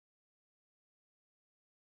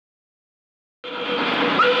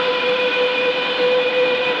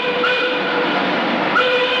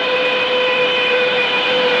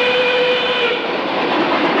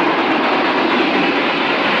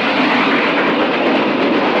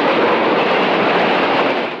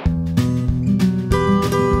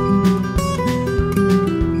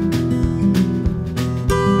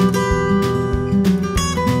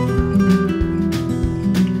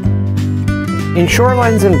In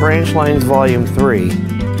Shorelines and Branch Lines Volume 3,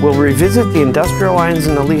 we'll revisit the industrial lines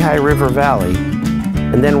in the Lehigh River Valley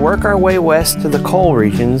and then work our way west to the coal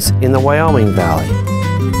regions in the Wyoming Valley.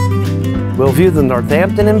 We'll view the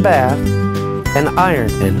Northampton and Bath and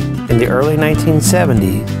Ironton in the early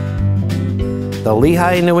 1970s, the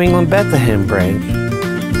Lehigh New England Bethlehem Branch,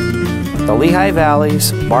 the Lehigh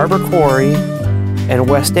Valley's Barber Quarry and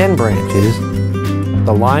West End branches,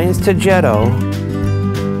 the lines to Jeddo,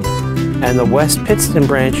 and the West Pittston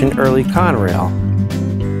Branch in early Conrail,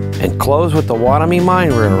 and close with the Wanamie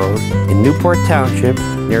Mine Railroad in Newport Township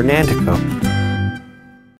near Nanticoke.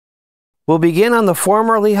 We'll begin on the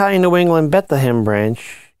former Lehigh New England Bethlehem Branch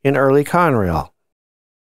in early Conrail.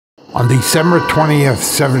 On December 20th,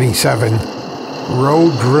 77,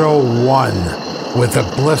 Road Drill 1 with a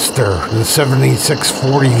blister, the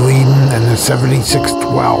 7640 leading and the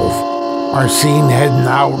 7612, are seen heading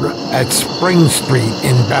out at Spring Street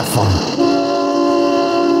in Bethlehem.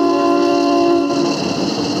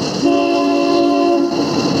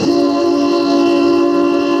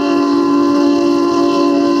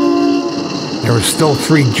 There were still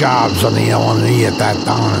 3 jobs on the LNE at that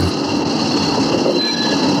time.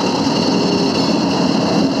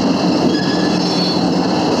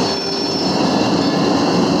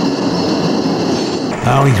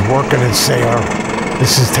 Now he's working his sailor.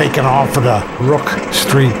 This is taken off of the Rook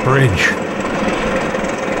Street Bridge.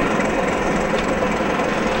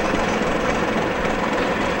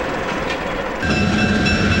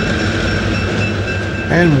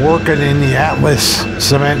 And working in the Atlas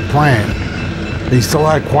cement plant. They still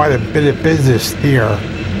had quite a bit of business here.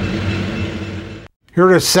 Here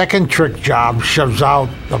the second trick job shoves out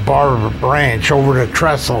the Barber branch over the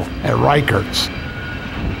trestle at Reichert's.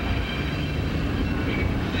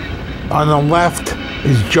 On the left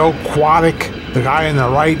is Joe Quadick. The guy on the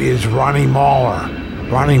right is Ronnie Mahler.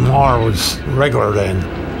 Ronnie Mahler was regular then.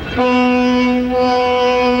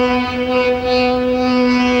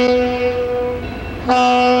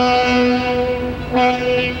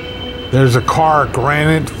 There's a car at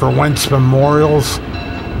Granite for Wentz Memorials.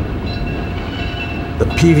 The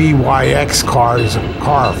PVYX car is a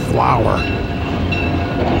car of flour.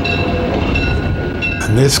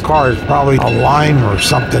 And this car is probably a lime or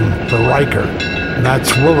something for Riker. And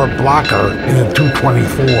that's Willard Blocker in a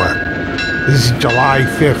 224. This is July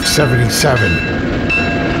 5th, 77.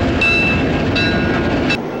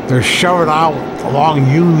 They're shoving out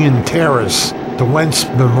along Union Terrace to Wentz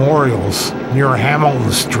Memorials near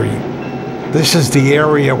Hamilton Street. This is the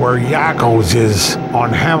area where Yakko's is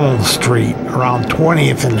on Hamilton Street, around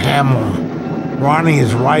 20th and Hamilton. Ronnie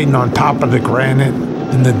is riding on top of the Granite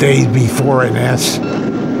in the days before NS.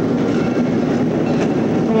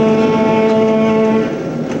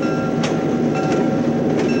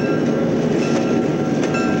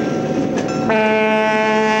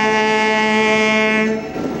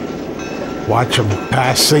 Watch them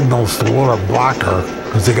pass signals to Willard Blocker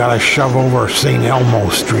because they got to shove over St. Elmo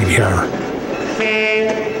Street here.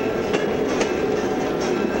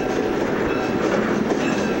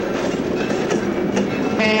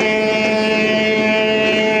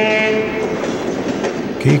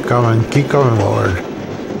 Keep coming, Willard.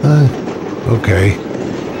 Okay.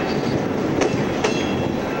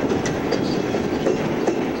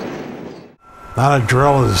 Now the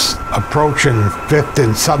drill is approaching 5th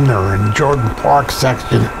and Sumner in Jordan Park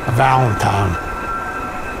section of Allentown.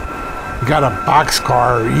 You got a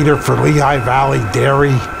boxcar either for Lehigh Valley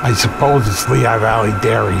Dairy, I suppose it's Lehigh Valley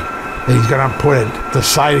Dairy. He's gonna put it the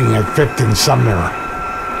siding at 5th and Sumner.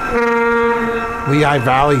 Lehigh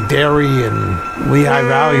Valley Dairy and Lehigh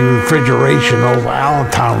Valley Refrigeration over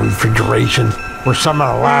Allentown Refrigeration were some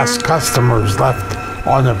of the last customers left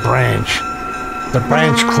on the branch. The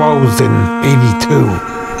branch closed in '82.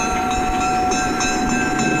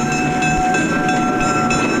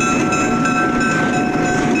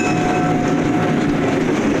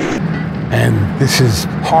 And this is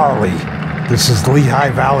Harley. This is Lehigh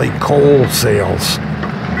Valley Coal Sales.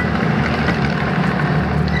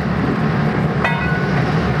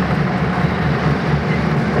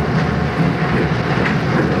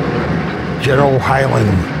 Jeddo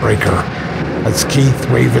Highland Breaker. That's Keith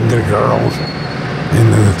waving to the girls in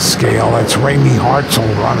the scale. That's Ramey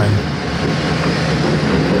Hartzell running.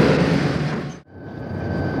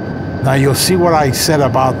 Now you'll see what I said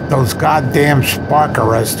about those goddamn spark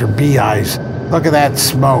arrestor BIs. Look at that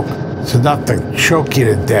smoke. It's enough to choke you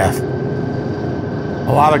to death.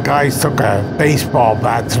 A lot of guys took a baseball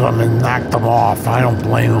bat to them and knocked them off. I don't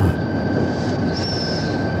blame them.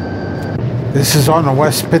 This is on the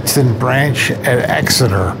West Pittston Branch at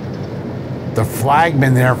Exeter. The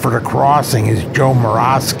flagman there for the crossing is Joe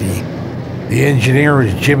Morosky. The engineer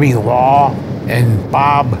is Jimmy Law, and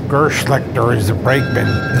Bob Gerschlichter is the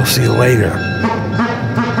brakeman. You'll see later.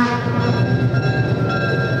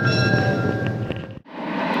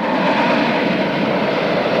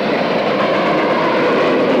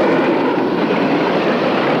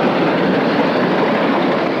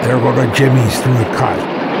 There go the Jimmies through the cut.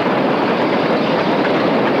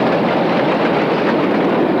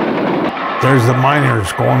 There's the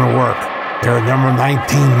miners going to work. They're at number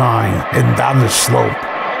 19 mine, heading down the slope.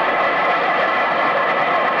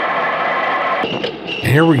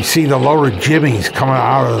 And here we see the load of Jimmies coming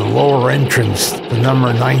out of the lower entrance to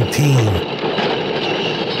number 19.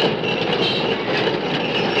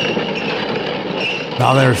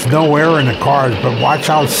 Now there's no air in the cars, but watch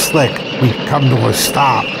how slick we come to a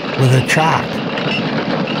stop with a chock.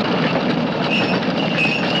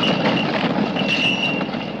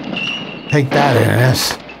 Take that,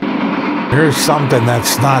 NS. Here's something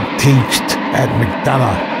that's not taught at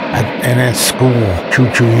McDonough at NS school.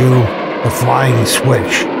 Choo-choo-you, the flying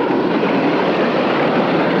switch.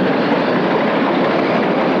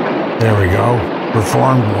 There we go.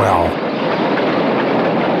 Performed well.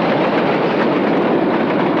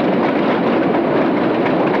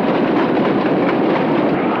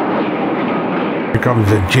 Here comes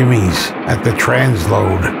the Jimmies at the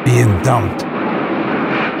transload being dumped.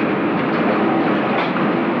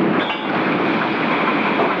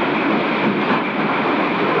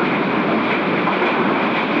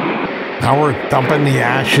 Now we're dumping the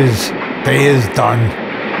ashes. Day is done.